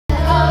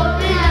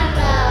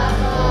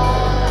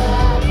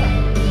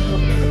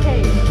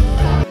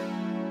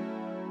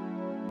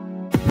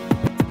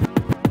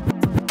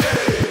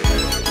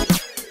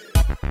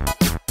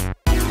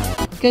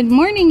Good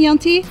morning,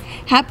 Yonti.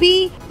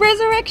 Happy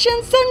Resurrection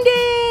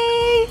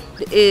Sunday!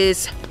 It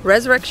is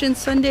Resurrection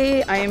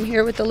Sunday. I am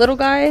here with the little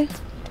guy.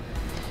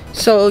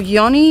 So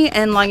Yoni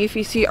and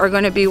Langifisi are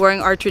going to be wearing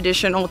our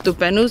traditional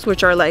tupenus,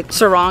 which are like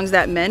sarongs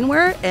that men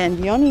wear.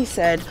 And Yoni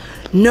said,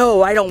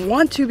 no, I don't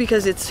want to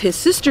because it's his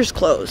sister's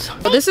clothes.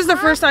 So this is the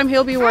first time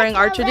he'll be wearing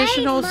our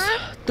traditional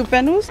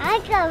tupenus.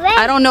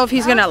 I don't know if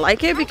he's going to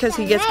like it because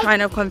he gets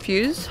kind of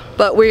confused,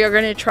 but we are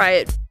going to try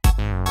it.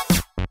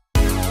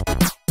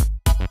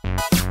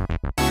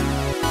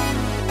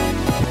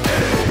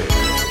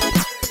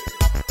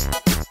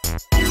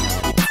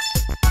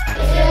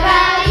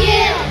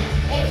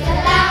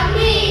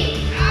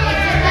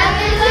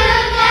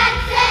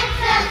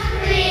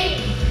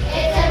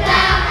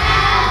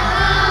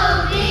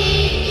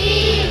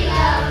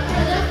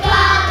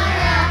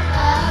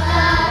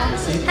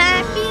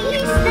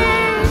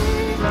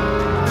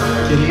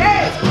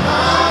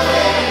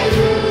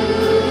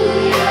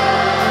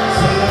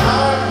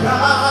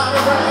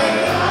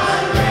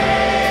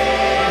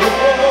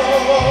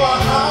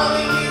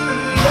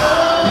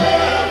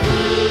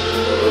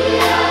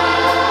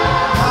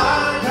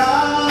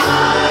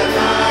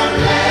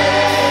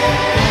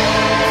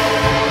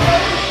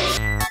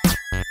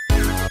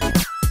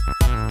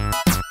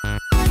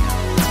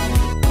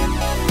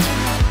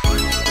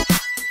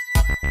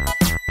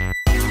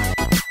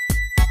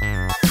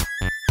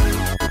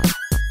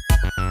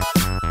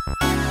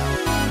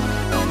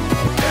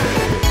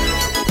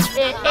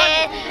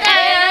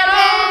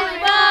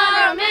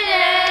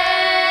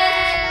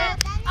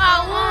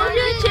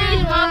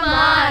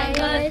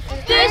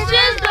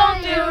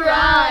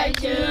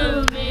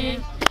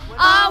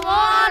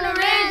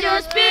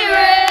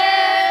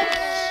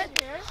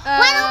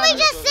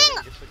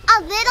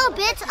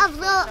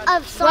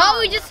 Why don't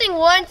we just sing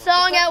one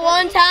song at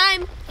one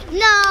time?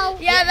 No.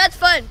 Yeah, that's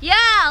fun. Yeah,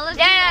 let's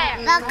do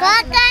it. The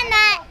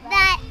coconut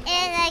that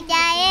is a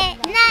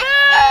giant nut.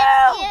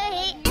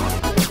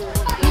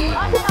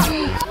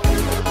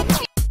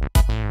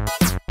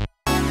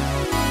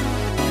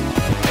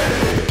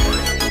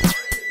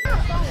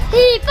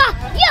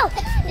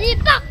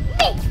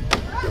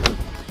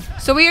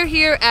 So we are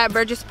here at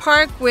Burgess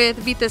Park with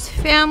Vita's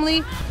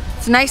family.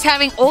 It's nice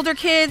having older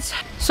kids.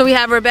 So we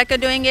have Rebecca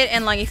doing it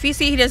and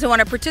Langifisi. He doesn't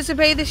want to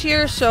participate this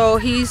year, so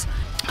he's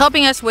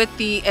helping us with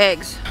the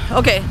eggs.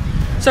 Okay,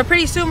 so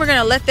pretty soon we're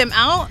gonna let them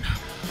out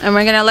and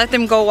we're gonna let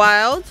them go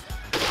wild. 1,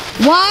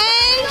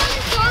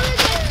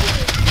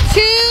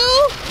 2,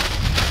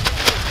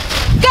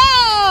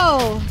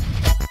 go!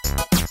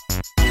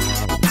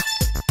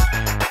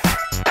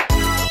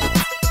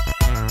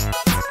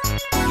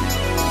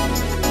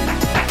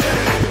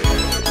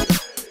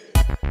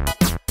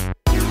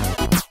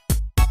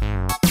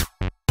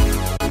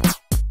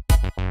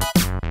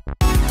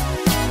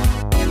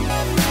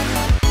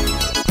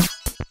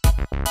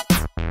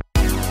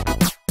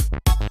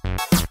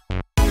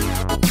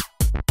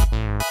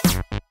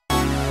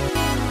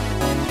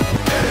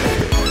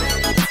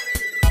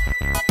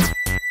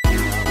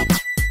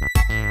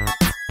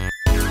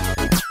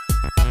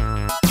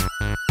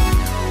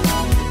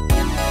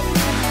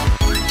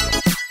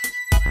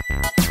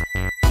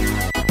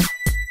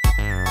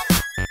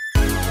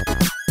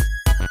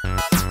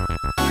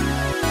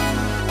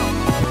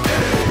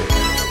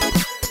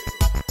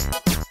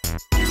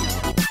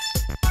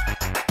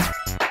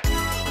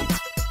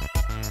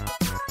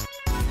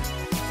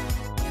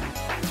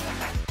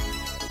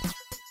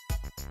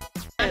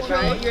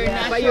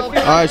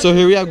 Alright, so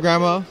here we have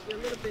Grandma.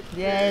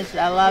 Yes,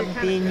 I love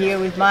being here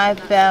with my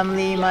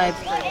family, my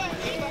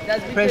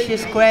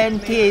precious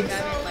grandkids,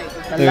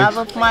 the love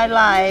of my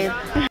life.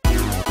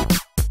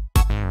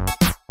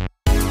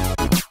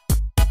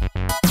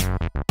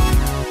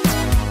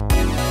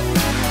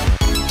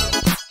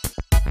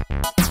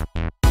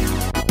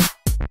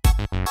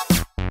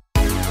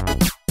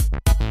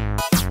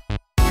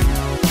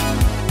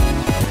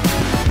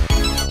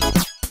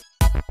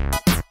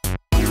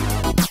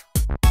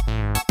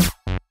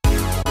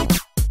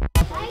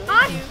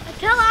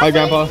 Hi,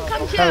 Grandpa.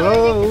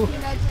 Hello.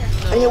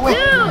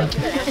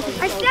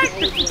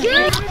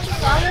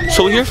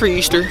 So we're here for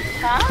Easter,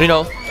 you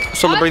know,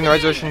 celebrating the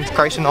resurrection of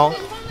Christ and all.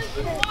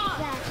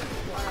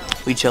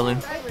 We chilling.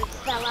 Say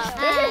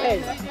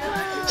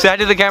hi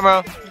to the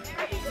camera.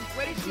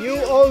 You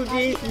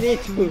oldies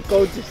need to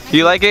go to sleep.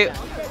 You like it?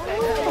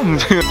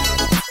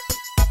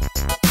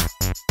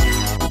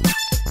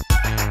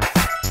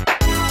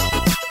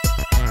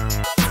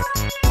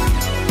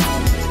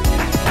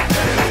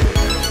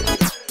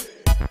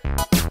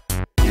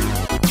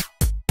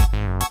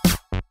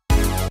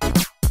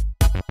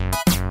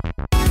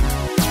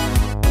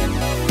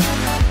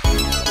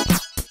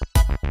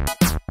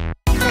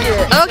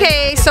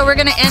 Okay, so we're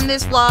gonna end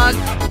this vlog.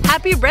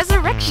 Happy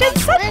Resurrection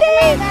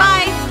Sunday!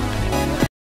 Bye!